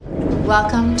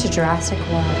Welcome to Jurassic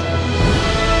World.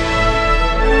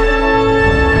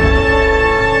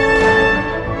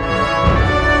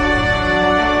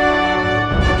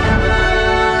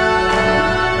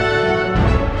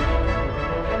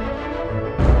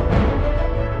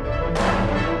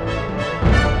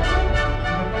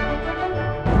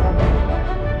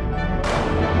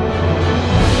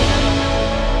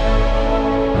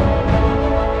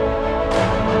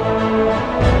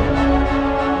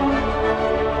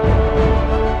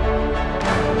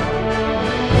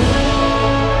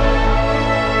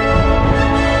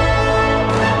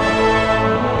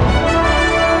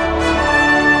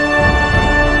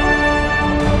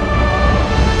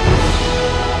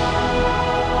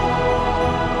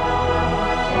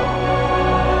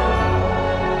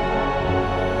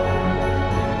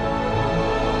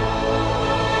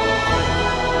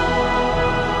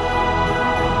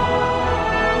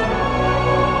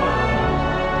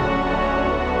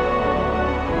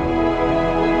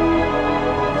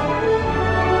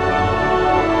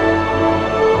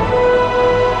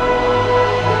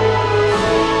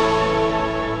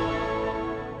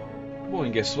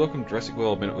 Welcome to Jurassic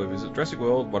World Minute. We visit Jurassic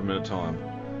World 1 minute at a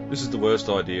time. This is the worst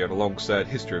idea in a long, sad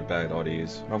history of bad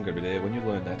ideas. I'm going to be there when you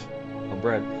learn that. I'm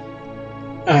Brad.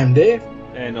 I'm Dave.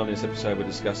 And on this episode we're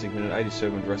discussing minute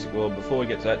 87 of Jurassic World. Before we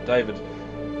get to that, David,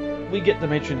 we get the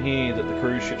mention here that the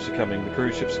cruise ships are coming. The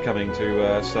cruise ships are coming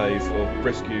to save or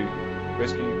rescue,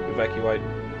 evacuate,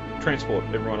 transport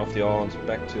everyone off the islands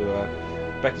back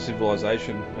to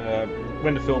civilization.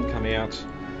 When the film came out,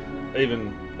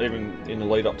 even in the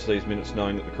lead up to these minutes,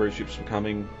 knowing that the cruise ships were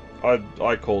coming,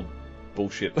 I called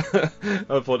bullshit.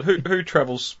 I thought, who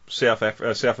travels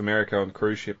South America on a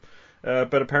cruise ship?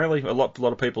 But apparently a lot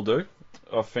of people do.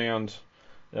 I found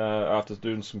after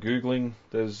doing some googling,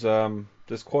 there's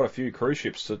quite a few cruise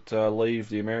ships that leave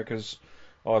the Americas,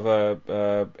 either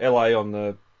LA on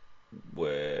the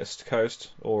west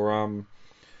coast or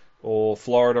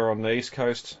Florida on the east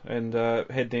coast, and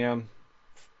head down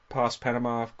past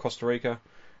Panama, Costa Rica,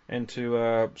 and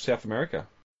to South America.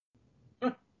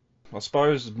 I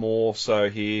suppose more so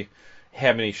here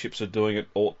how many ships are doing it,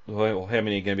 or how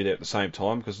many are going to be there at the same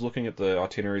time, because looking at the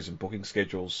itineraries and booking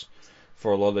schedules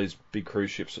for a lot of these big cruise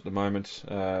ships at the moment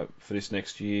for this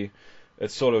next year,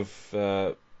 it's sort of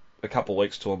a couple of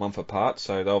weeks to a month apart,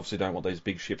 so they obviously don't want these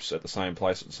big ships at the same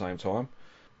place at the same time.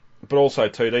 But also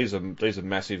too, these are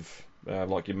massive,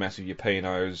 like your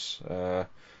P&Os.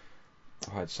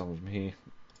 I had some of them here.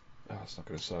 I was not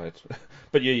going to say it.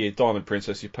 But yeah, your Diamond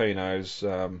Princess, your P&Os,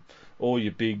 all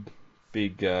your big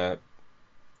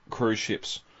cruise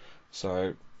ships.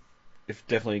 So if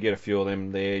definitely you get a few of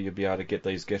them there, you'll be able to get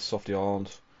these guests off the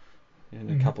island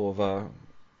in a couple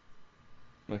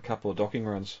of docking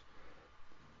runs.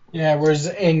 Yeah, whereas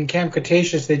in Camp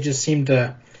Cretaceous, they just seem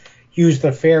to use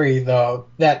the ferry, though.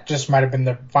 That just might have been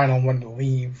the final one to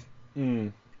leave.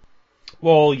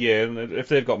 Well, yeah, if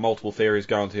they've got multiple ferries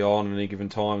going to the island at any given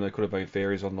time, there could have been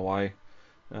ferries on the way,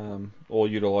 or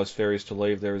utilised ferries to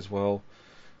leave there as well.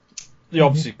 The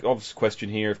obvious question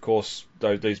here, of course,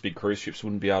 these big cruise ships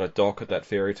wouldn't be able to dock at that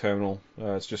ferry terminal.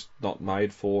 It's just not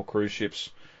made for cruise ships.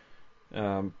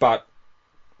 But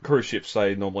cruise ships,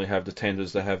 they normally have the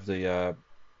tenders. They have the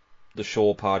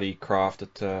shore party craft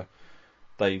that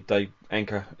they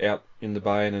anchor out in the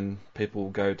bay, and then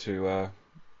people go to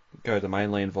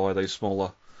mainland via these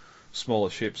smaller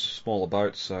ships, smaller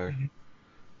boats. So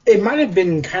it might have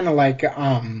been kind of like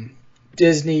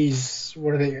Disney's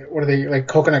what are they like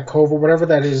Coconut Cove or whatever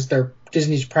that is, their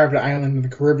Disney's private island in the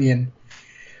Caribbean,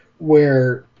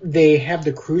 where they have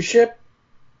the cruise ship,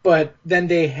 but then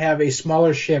they have a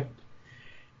smaller ship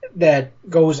that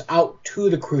goes out to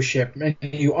the cruise ship, and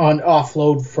you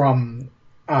offload from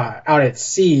out at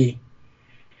sea,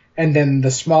 and then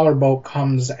the smaller boat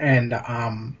comes and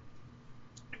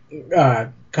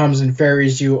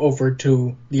ferries you over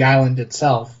to the island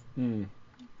itself.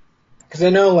 Because I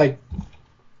know, like,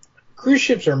 cruise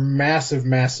ships are massive,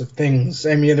 massive things.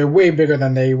 I mean, they're way bigger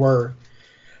than they were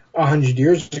 100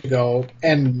 years ago.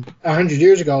 And 100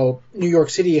 years ago, New York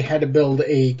City had to build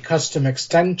a custom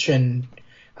extension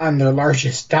on their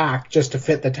largest dock just to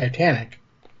fit the Titanic.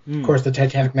 Of course, the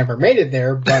Titanic never made it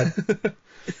there, but...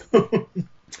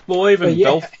 Well,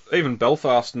 even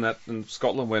Belfast and that in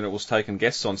Scotland, when it was taking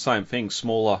guests on, same thing.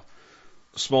 Smaller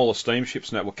steamships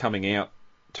and that were coming out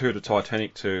to the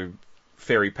Titanic to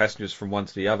ferry passengers from one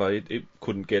to the other. It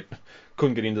couldn't get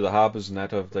into the harbours and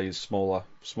that of these smaller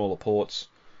ports.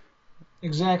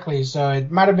 Exactly. So it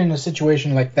might have been a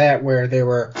situation like that where they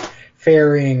were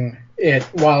ferrying it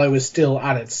while it was still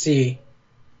out at sea.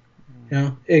 You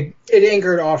know, it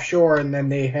anchored offshore, and then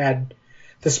they had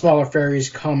the smaller ferries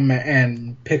come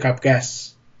and pick up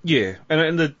guests. Yeah,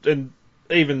 and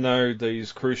even though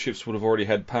these cruise ships would have already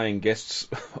had paying guests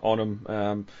on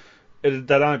them,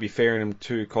 they'd only be ferrying them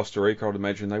to Costa Rica, I'd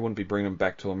imagine. They wouldn't be bringing them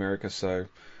back to America. So,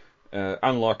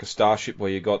 unlike a starship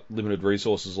where you got limited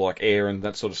resources like air and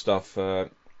that sort of stuff, a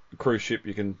cruise ship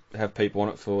you can have people on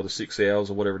it for the 6 hours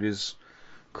or whatever it is,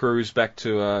 cruise back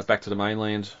to the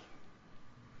mainland.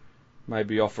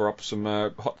 Maybe offer up some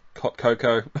hot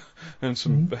cocoa and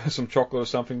some chocolate or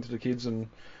something to the kids and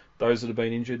those that have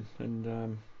been injured,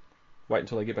 and wait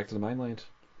until they get back to the mainland.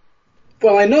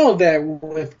 Well, I know that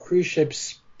with cruise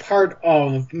ships, part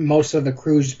of most of the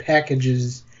cruise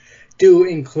packages do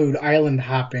include island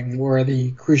hopping, where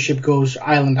the cruise ship goes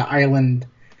island to island,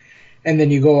 and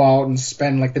then you go out and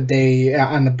spend like the day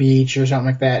on the beach or something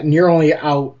like that, and you're only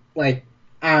out like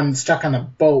stuck on a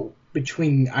boat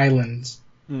between islands.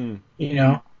 You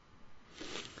know,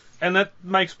 and that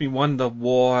makes me wonder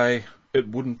why it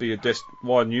wouldn't be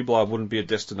why Nublar wouldn't be a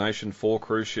destination for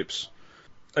cruise ships.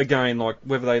 Again, like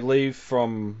whether they leave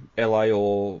from LA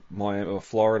or Miami or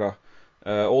Florida,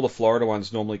 all the Florida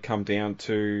ones normally come down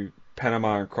to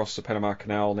Panama and cross the Panama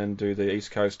Canal, and then do the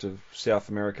east coast of South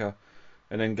America,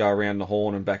 and then go around the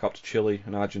Horn and back up to Chile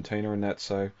and Argentina and that.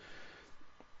 So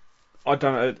I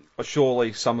don't know.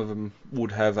 Surely some of them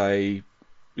would have a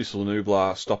Isla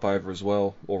Nublar stopover as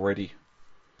well already.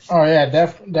 Oh yeah,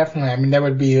 definitely. I mean, that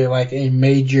would be like a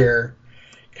major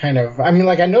kind of. I mean,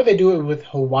 like I know they do it with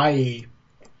Hawaii,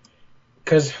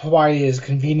 because Hawaii is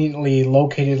conveniently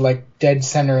located like dead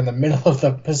center in the middle of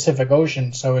the Pacific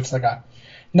Ocean, so it's like a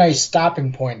nice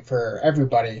stopping point for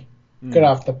everybody. Get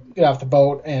off the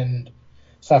boat and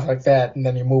stuff like that, and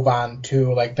then you move on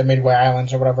to like the Midway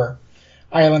Islands or whatever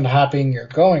island hopping you're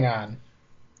going on.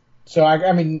 So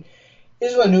I mean,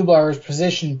 Isla Nublar is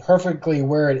positioned perfectly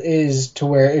where it is, to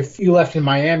where if you left in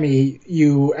Miami,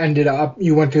 you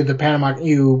went through the Panama,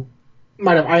 you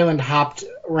might have island hopped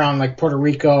around like Puerto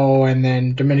Rico and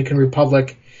then Dominican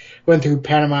Republic, went through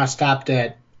Panama, stopped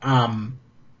at Isla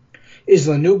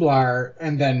Nublar,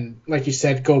 and then, like you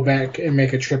said, go back and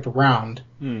make a trip around.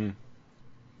 And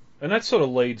that sort of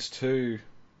leads to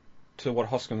what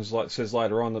Hoskins says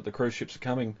later on, that the cruise ships are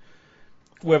coming.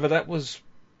 Whether that was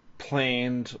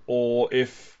planned or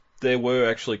if there were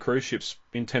actually cruise ships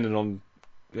intended on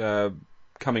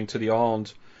coming to the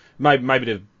island, maybe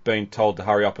they've been told to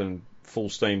hurry up and full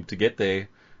steam to get there,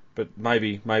 but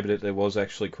maybe that there was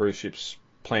actually cruise ships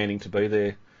planning to be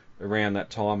there around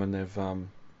that time, and they've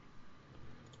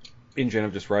InGen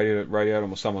have just radioed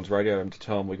them, or someone's radioed them to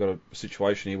tell them, we've got a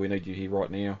situation here, we need you here right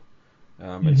now,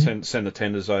 and send the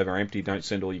tenders over empty, don't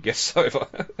send all your guests over.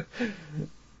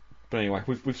 But anyway,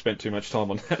 we've spent too much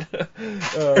time on that.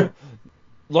 A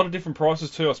lot of different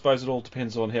prices too. I suppose it all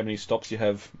depends on how many stops you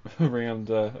have around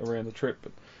the trip.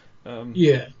 But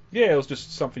yeah, it was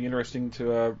just something interesting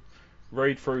to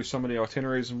read through some of the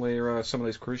itineraries and where some of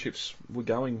these cruise ships were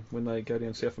going when they go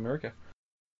down South America.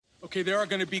 Okay, there are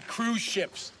going to be cruise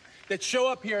ships that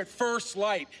show up here at first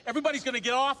light. Everybody's going to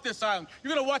get off this island.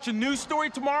 You're going to watch a news story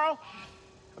tomorrow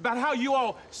about how you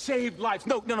all saved lives.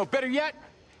 No, better yet,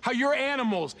 how your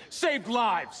animals saved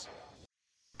lives.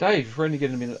 Dave, we're only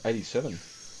getting to minute 87.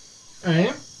 I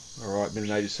am? Alright,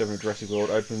 minute 87 of Jurassic World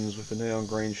opens with a neon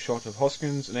green shot of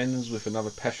Hoskins and ends with another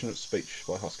passionate speech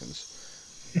by Hoskins.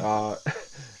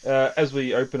 As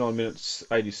we open on minute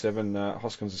 87,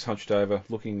 Hoskins is hunched over,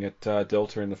 looking at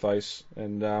Delta in the face,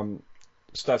 and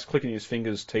starts clicking his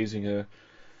fingers, teasing her.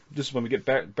 Just when we get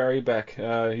Barry back,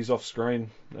 he's off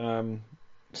screen,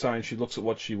 saying she looks at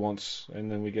what she wants, and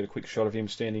then we get a quick shot of him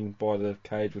standing by the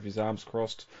cage with his arms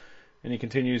crossed, and he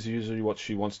continues usually what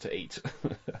she wants to eat.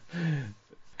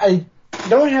 I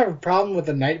don't have a problem with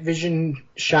the night vision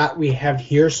shot we have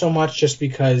here so much, just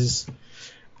because,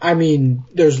 I mean,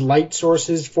 there's light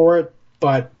sources for it,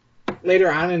 but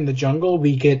later on in the jungle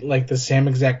we get like the same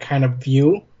exact kind of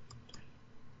view.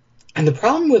 And the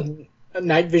problem with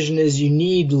night vision is you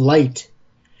need light.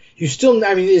 It's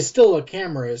still a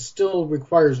camera. It still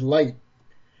requires light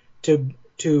to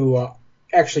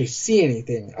actually see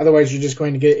anything. Otherwise, you're just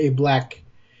going to get a black,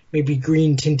 maybe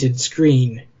green tinted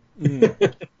screen.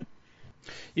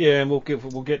 Yeah, and we'll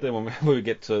get there when we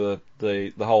get to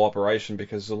the whole operation,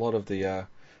 because a lot of the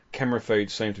camera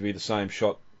feeds seem to be the same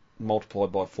shot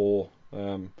multiplied by 4,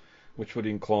 which would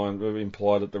imply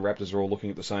that the Raptors are all looking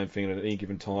at the same thing at any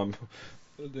given time,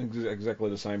 exactly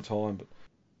the same time. But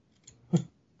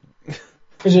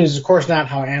which is, of course, not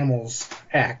how animals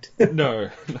act. No.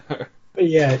 But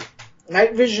yeah,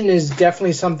 night vision is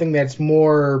definitely something that's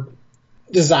more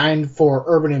designed for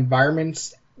urban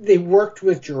environments they worked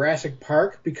with Jurassic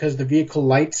Park because the vehicle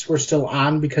lights were still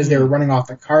on because they were running off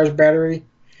the car's battery,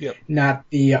 not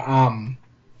the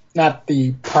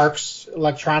park's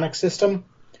electronic system,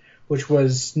 which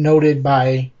was noted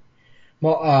by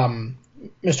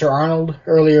Mr. Arnold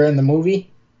earlier in the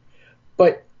movie.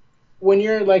 But when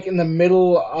you're like in the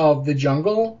middle of the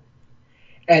jungle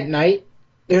at night,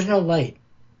 there's no light.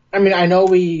 I mean, I know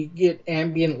we get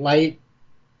ambient light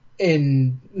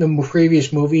in the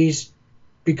previous movies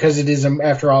because it is,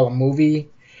 after all, a movie,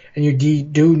 and you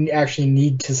do actually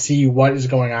need to see what is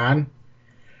going on.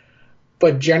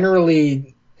 But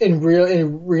generally, in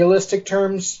realistic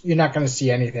terms, you're not going to see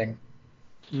anything.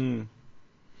 Mm.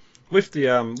 With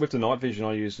the night vision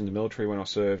I used in the military when I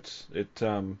served,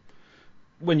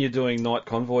 when you're doing night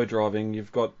convoy driving,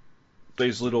 you've got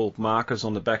these little markers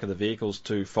on the back of the vehicles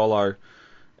to follow,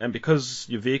 and because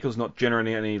your vehicle's not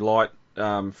generating any light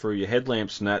through your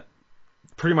headlamps and that,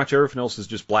 pretty much everything else is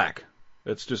just black.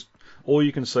 It's just, all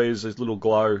you can see is this little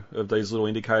glow of these little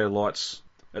indicator lights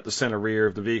at the center rear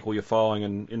of the vehicle you're following,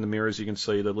 and in the mirrors you can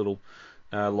see the little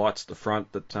lights at the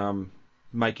front that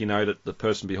make you know that the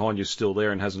person behind you is still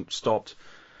there and hasn't stopped.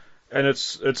 And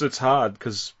it's hard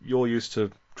because you're used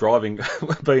to driving,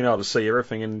 being able to see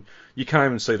everything, and you can't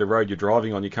even see the road you're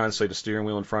driving on. You can't see the steering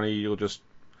wheel in front of you. You're just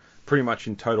pretty much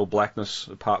in total blackness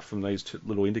apart from these two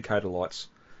little indicator lights.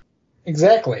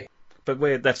 Exactly. But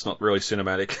that's not really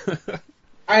cinematic.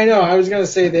 I know. I was going to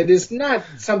say that it's not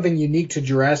something unique to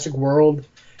Jurassic World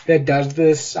that does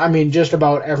this. I mean, just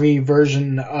about every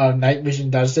version of Night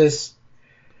Vision does this.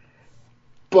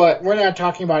 But we're not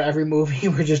talking about every movie.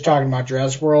 We're just talking about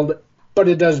Jurassic World. But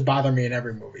it does bother me in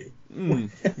every movie.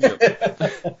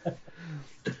 Yep.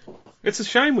 It's a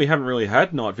shame we haven't really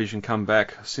had night vision come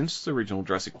back since the original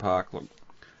Jurassic Park. Like,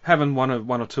 having one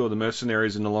or two of the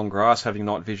mercenaries in the long grass having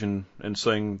night vision and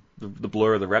seeing the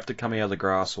blur of the raptor coming out of the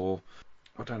grass, or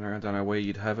I don't know where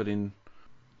you'd have it in.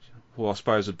 Well, I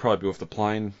suppose it'd probably be off the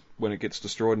plane when it gets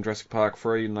destroyed in Jurassic Park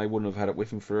 3, and they wouldn't have had it with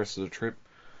them for the rest of the trip.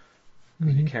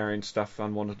 Because you're carrying stuff,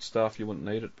 unwanted stuff, you wouldn't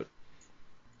need it. But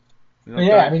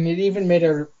I mean, it even made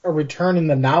a return in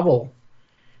the novel,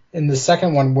 in the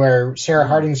second one, where Sarah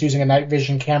Harding's using a night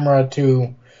vision camera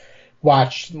to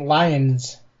watch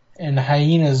lions and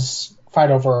hyenas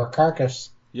fight over a carcass.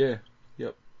 Yeah,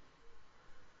 yep.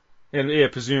 And yeah,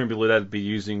 presumably that'd be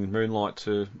using moonlight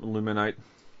to illuminate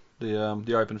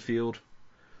the open field.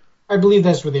 I believe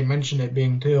that's where they mention it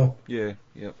being too. Yeah,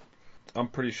 yep. I'm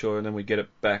pretty sure, and then we get it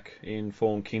back in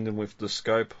Fallen Kingdom with the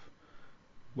scope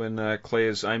when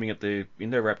Claire's aiming at the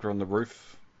Indoraptor on the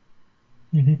roof.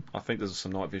 Mm-hmm. I think there's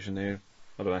some night vision there.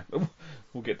 I don't know.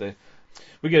 We'll get there.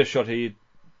 We get a shot here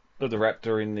of the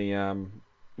raptor in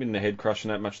the head crushing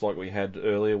that, much like we had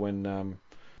earlier when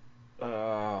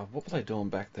what were they doing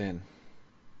back then?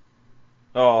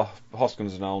 Oh,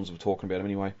 Hoskins and Owens were talking about him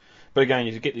anyway. But again,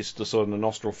 you get the sort of the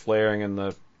nostril flaring and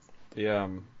the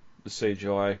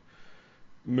CGI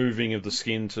moving of the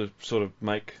skin to sort of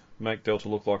make Delta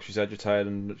look like she's agitated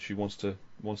and that she wants to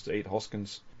eat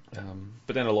Hoskins.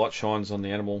 But then a light shines on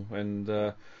the animal, and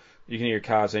you can hear a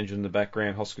car's engine in the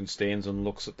background. Hoskins stands and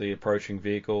looks at the approaching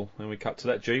vehicle, and we cut to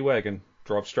that G-Wagon,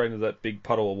 drive straight into that big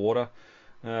puddle of water,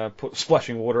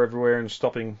 splashing water everywhere and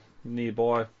stopping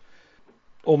nearby.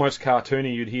 Almost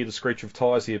cartoony, you'd hear the screech of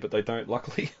tyres here, but they don't,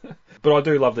 luckily. But I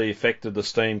do love the effect of the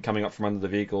steam coming up from under the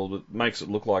vehicle. It makes it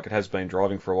look like it has been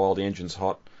driving for a while. The engine's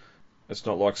hot. It's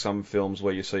not like some films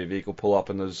where you see a vehicle pull up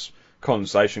and there's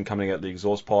condensation coming out the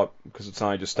exhaust pipe because it's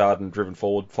only just started and driven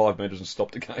forward 5 metres and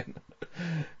stopped again.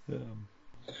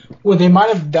 What they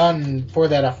might have done for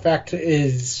that effect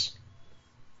is,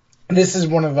 this is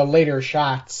one of the later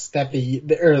shots that the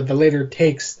later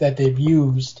takes that they've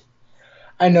used.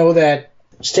 I know that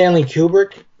Stanley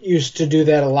Kubrick used to do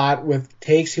that a lot with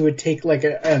takes. He would take like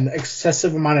an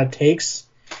excessive amount of takes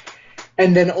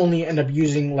and then only end up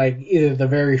using like either the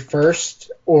very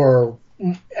first or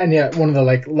one of the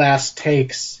like last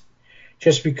takes,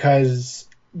 just because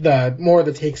the more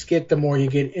the takes get, the more you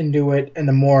get into it, and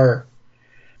the more,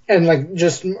 and like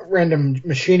just random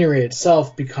machinery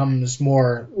itself becomes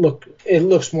more it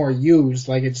looks more used,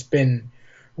 like it's been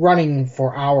running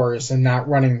for hours and not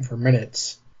running for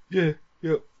minutes. Yeah,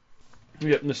 yep.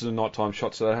 Yep, and this is a nighttime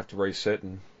shot, so I have to reset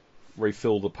and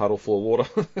refill the puddle full of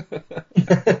water.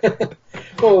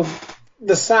 Well,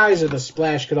 the size of the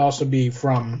splash could also be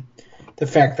from the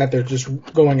fact that they're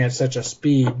just going at such a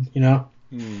speed, you know?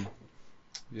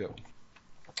 Yep.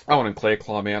 Owen and Claire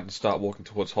climb out and start walking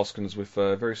towards Hoskins with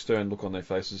a very stern look on their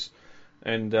faces.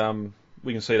 And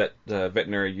we can see that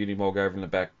veterinary Unimog over in the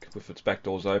back with its back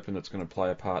doors open. That's going to play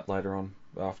a part later on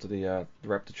after the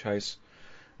raptor chase.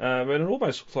 And it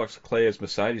almost looks like Claire's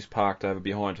Mercedes parked over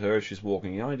behind her as she's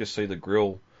walking. You only just see the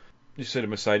grille. You see the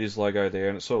Mercedes logo there,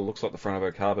 and it sort of looks like the front of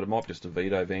her car, but it might be just a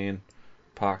Vito van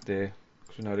parked there.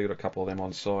 Because we know they've got a couple of them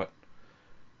on site.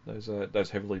 Those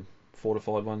heavily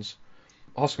fortified ones.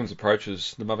 Hoskins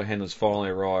approaches. The mother hen has finally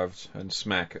arrived, and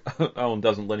smack. Owen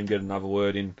doesn't let him get another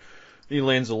word in. He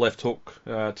lands a left hook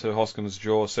to Hoskins'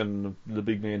 jaw, sending the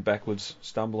big man backwards,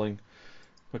 stumbling.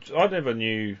 Which I never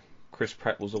knew Chris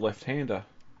Pratt was a left-hander.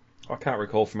 I can't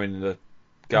recall from any of the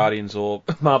Guardians or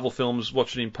Marvel films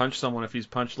watching him punch someone if he's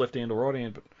punched left hand or right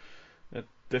hand, but it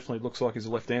definitely looks like he's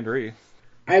a left-hander here.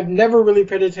 I've never really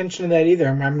paid attention to that either.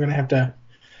 I'm going to have to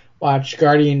watch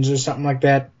Guardians or something like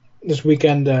that this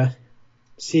weekend to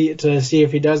see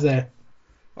if he does that.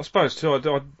 I suppose too.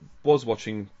 I was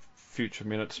watching Future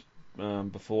Minutes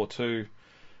before too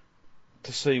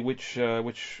to see which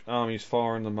arm he's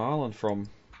firing the Marlin from.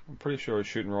 I'm pretty sure he's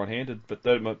shooting right-handed, but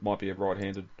that might be a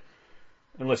right-handed.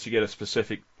 Unless you get a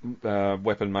specific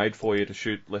weapon made for you to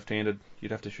shoot left-handed,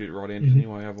 you'd have to shoot right-handed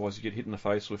anyway. Otherwise, you get hit in the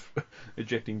face with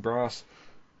ejecting brass.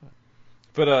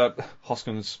 But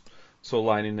Hoskins sort of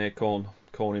laying in there, calling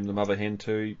him the mother hen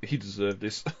too. He deserved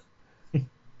this.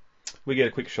 We get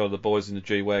a quick shot of the boys in the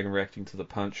G-Wagon reacting to the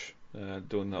punch,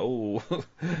 doing the ooh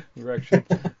reaction.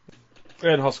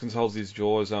 And Hoskins holds his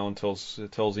jaw as Owen tells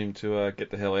him to get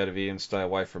the hell out of here and stay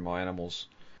away from my animals.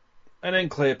 And then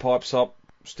Claire pipes up,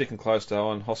 sticking close to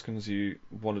Owen. Hoskins, you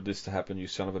wanted this to happen, you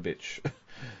son of a bitch.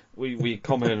 We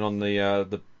commented on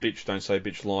the bitch don't say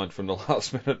bitch line from the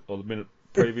last minute or the minute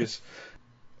previous.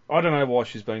 I don't know why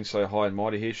she's being so high and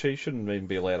mighty here. She shouldn't even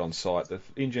be allowed on site. If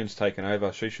InGen's taken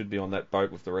over, she should be on that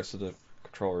boat with the rest of the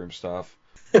control room staff.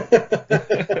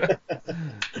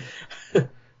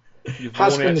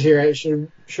 Hoskins here should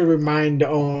remind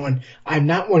Owen, I'm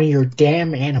not one of your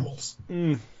damn animals.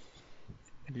 Mm.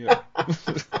 Yeah.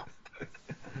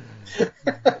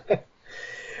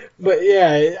 But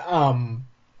yeah,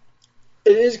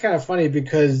 it is kind of funny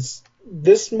because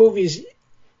this movie's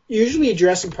usually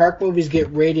Jurassic Park movies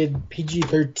get rated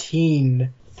PG-13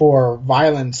 for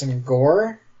violence and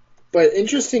gore, but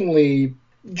interestingly,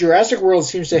 Jurassic World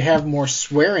seems to have more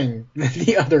swearing than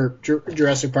the other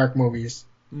Jurassic Park movies.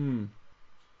 I'm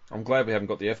glad we haven't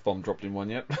got the F-bomb dropped in one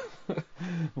yet.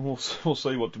 We'll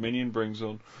see what Dominion brings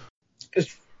on.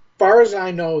 As far as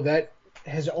I know, that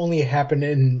has only happened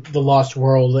in The Lost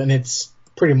World, and it's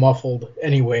pretty muffled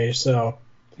anyway, so...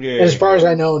 Yeah, as far as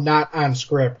I know, not on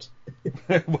script.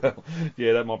 Well,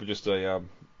 yeah, that might be just a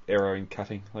error in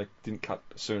cutting. Like, didn't cut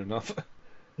soon enough.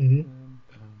 Mm-hmm.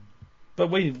 But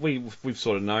we've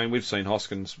sort of known. We've seen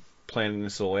Hoskins planning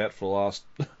this all out for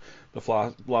the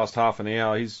last half an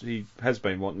hour. He has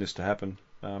been wanting this to happen.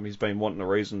 He's been wanting a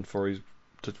reason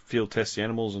to field test the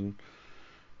animals, and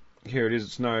here it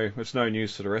is. It's no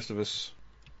news to the rest of us.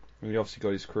 He obviously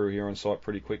got his crew here on site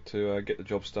pretty quick to get the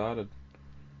job started.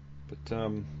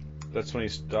 But that's when he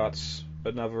starts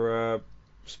another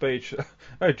speech.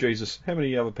 Oh, Jesus, how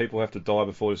many other people have to die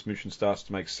before this mission starts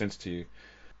to make sense to you?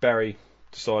 Barry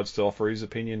decides to offer his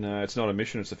opinion. It's not a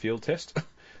mission, it's a field test,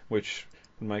 which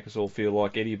would make us all feel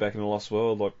like Eddie back in the Lost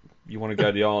World, like, you want to go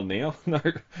to the island now? No,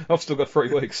 I've still got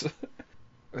 3 weeks.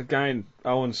 Again,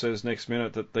 Owen says next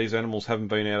minute that these animals haven't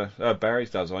been out of... Barry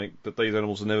does, I think, that these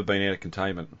animals have never been out of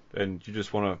containment. And you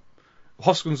just want to...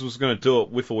 Hoskins was going to do it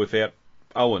with or without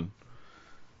Owen.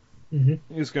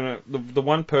 Mm-hmm. He's going to... The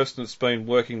one person that's been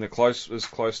working as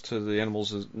close to the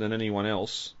animals than anyone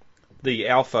else, the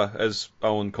alpha, as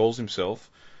Owen calls himself,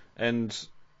 and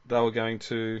they were going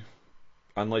to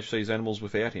unleash these animals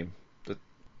without him.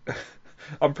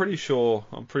 I'm pretty sure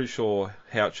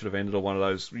how it should have ended, or one of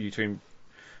those YouTube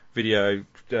video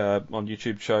on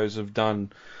YouTube shows have done.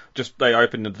 Just they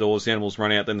open the doors, the animals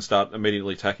run out, then start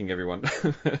immediately attacking everyone,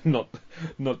 not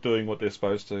doing what they're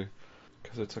supposed to,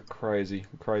 because it's a crazy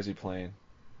plan.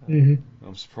 Mm-hmm.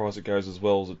 I'm surprised it goes as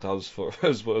well as it does for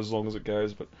as long as it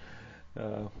goes, but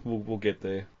we'll get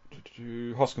there.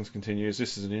 Hoskins continues.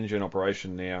 This is an InGen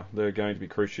operation now. There are going to be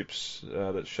cruise ships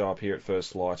that show up here at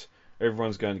first light.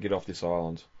 Everyone's going to get off this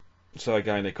island. So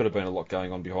again, there could have been a lot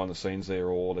going on behind the scenes there,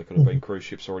 or there could have been cruise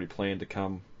ships already planned to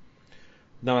come.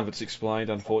 None of it's explained,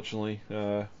 unfortunately,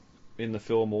 in the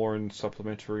film or in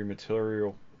supplementary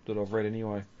material that I've read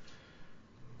anyway.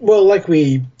 Well, like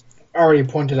we already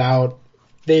pointed out,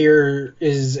 there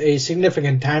is a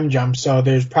significant time jump, so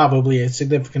there's probably a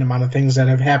significant amount of things that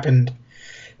have happened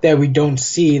that we don't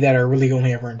see that are really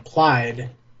only ever implied.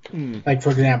 Like, for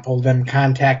example, them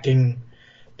contacting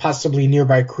possibly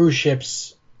nearby cruise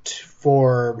ships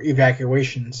for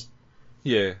evacuations.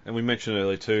 Yeah, and we mentioned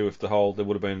earlier too, if there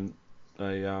would have been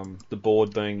the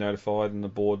board being notified and the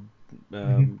board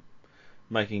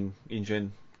giving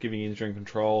InGen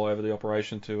control over the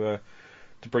operation to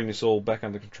bring this all back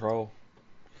under control.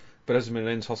 But as the minute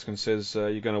ends, Hoskins says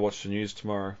you're going to watch the news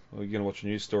tomorrow, or you're going to watch a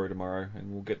news story tomorrow,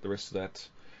 and we'll get the rest of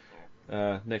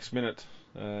that next minute.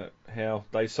 How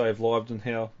they save lives and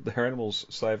how their animals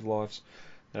save lives.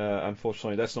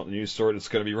 Unfortunately, that's not the news story that's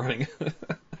going to be running.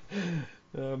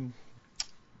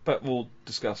 But we'll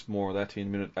discuss more of that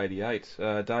in minute 88.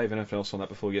 Dave, anything else on that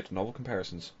before we get to novel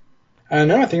comparisons?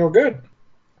 No, I think we're good.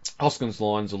 Hoskins'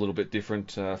 line's a little bit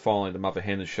different. Finally, the mother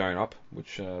hen has shown up,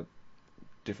 which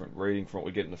different reading from what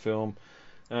we get in the film.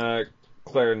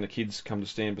 Claire and the kids come to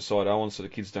stand beside Owen, so the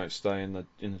kids don't stay in the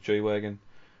G-Wagon.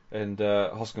 And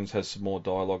Hoskins has some more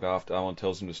dialogue after Owen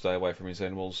tells him to stay away from his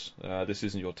animals. This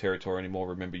isn't your territory anymore.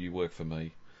 Remember, you work for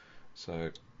me.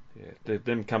 So, yeah,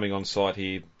 them coming on site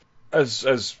here,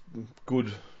 as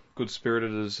good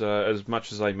spirited as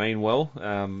much as they mean well.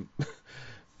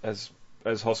 As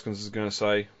Hoskins is going to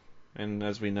say, and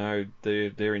as we know,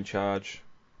 they're in charge.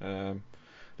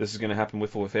 This is going to happen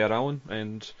with or without Owen,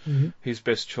 and his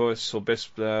best choice or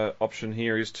best option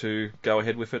here is to go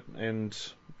ahead with it and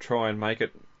try and make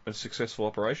it a successful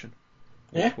operation.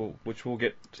 Yeah. Which we'll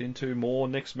get into more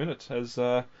next minute as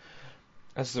the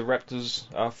Raptors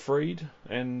are freed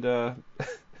and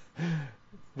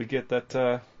we get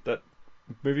that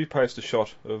movie poster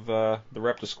shot of the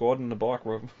Raptor squad and the bike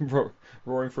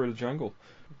roaring through the jungle.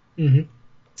 Mm-hmm.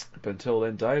 But until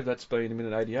then, Dave, that's been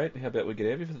minute 88. How about we get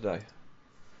out of here for the day?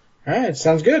 All right,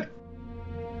 sounds good.